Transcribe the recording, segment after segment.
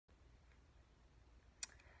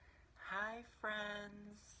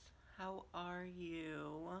how are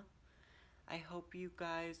you? I hope you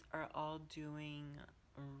guys are all doing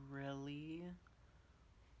really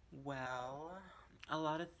well. A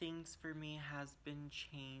lot of things for me has been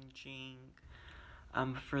changing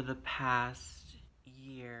for the past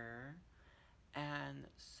year. And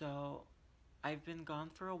so I've been gone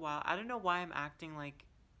for a while. I don't know why I'm acting like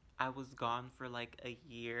I was gone for like a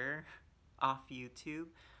year off YouTube,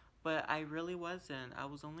 but I really wasn't. I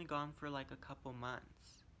was only gone for like a couple months.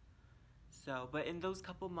 So, but in those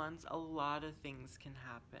couple months, a lot of things can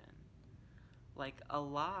happen. Like, a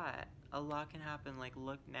lot. A lot can happen. Like,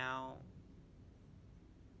 look now,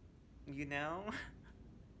 you know?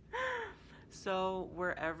 So,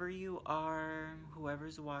 wherever you are,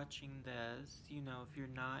 whoever's watching this, if you're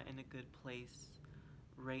not in a good place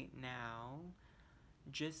right now,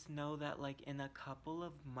 just know that, like, in a couple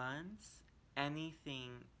of months,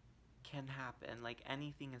 anything can happen. Like,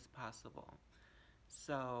 anything is possible.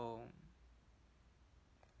 So,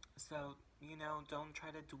 don't try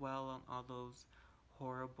to dwell on all those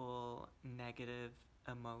horrible negative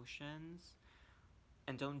emotions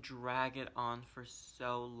and don't drag it on for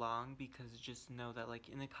so long, because just know that like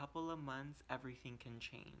in a couple of months everything can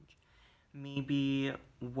change. Maybe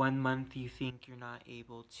 1 month you think you're not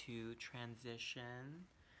able to transition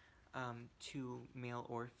to male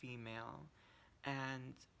or female,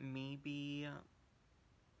 and maybe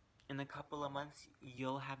in a couple of months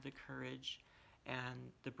you'll have the courage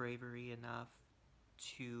and the bravery enough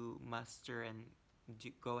to muster and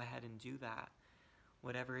go ahead and do that.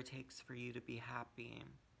 Whatever it takes for you to be happy.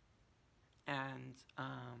 And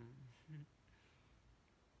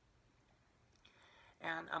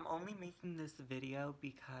I'm only making this video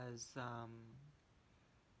because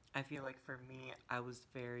I feel like for me I was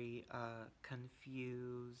very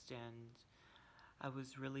confused, and I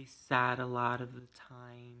was really sad a lot of the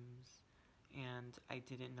times, and I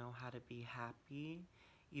didn't know how to be happy.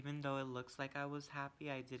 Even though it looks like I was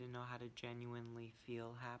happy, I didn't know how to genuinely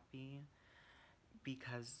feel happy,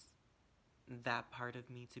 because that part of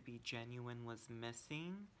me to be genuine was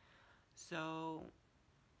missing. So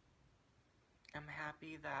I'm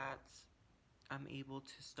happy that I'm able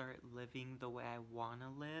to start living the way I want to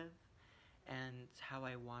live and how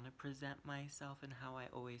I want to present myself and how I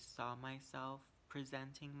always saw myself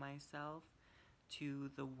presenting myself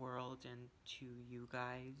to the world and to you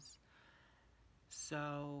guys.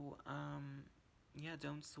 So, yeah,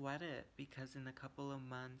 don't sweat it, because in a couple of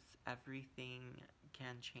months everything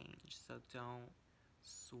can change. So don't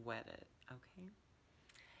sweat it, okay?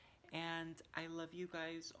 And I love you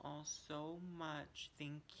guys all so much.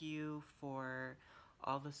 Thank you for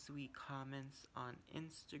all the sweet comments on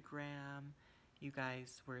Instagram. You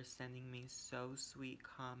guys were sending me so sweet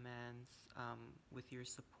comments with your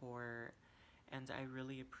support, and I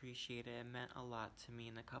really appreciate it. It meant a lot to me,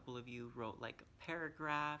 and a couple of you wrote like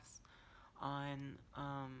paragraphs on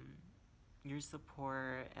your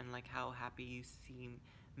support and like how happy you see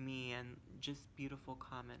me, and just beautiful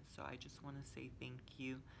comments. So I just want to say thank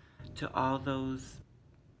you to all those,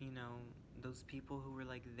 you know, those people who were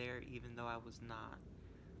like there even though I was not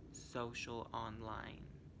social online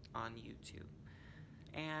on YouTube.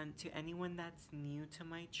 And to anyone that's new to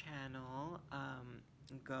my channel,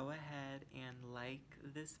 go ahead and like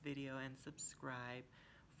this video and subscribe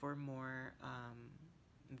for more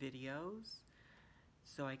videos,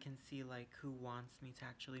 so I can see like who wants me to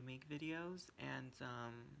actually make videos. And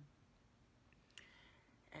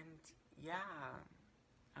yeah,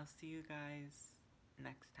 I'll see you guys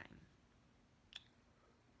next time.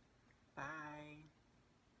 Bye.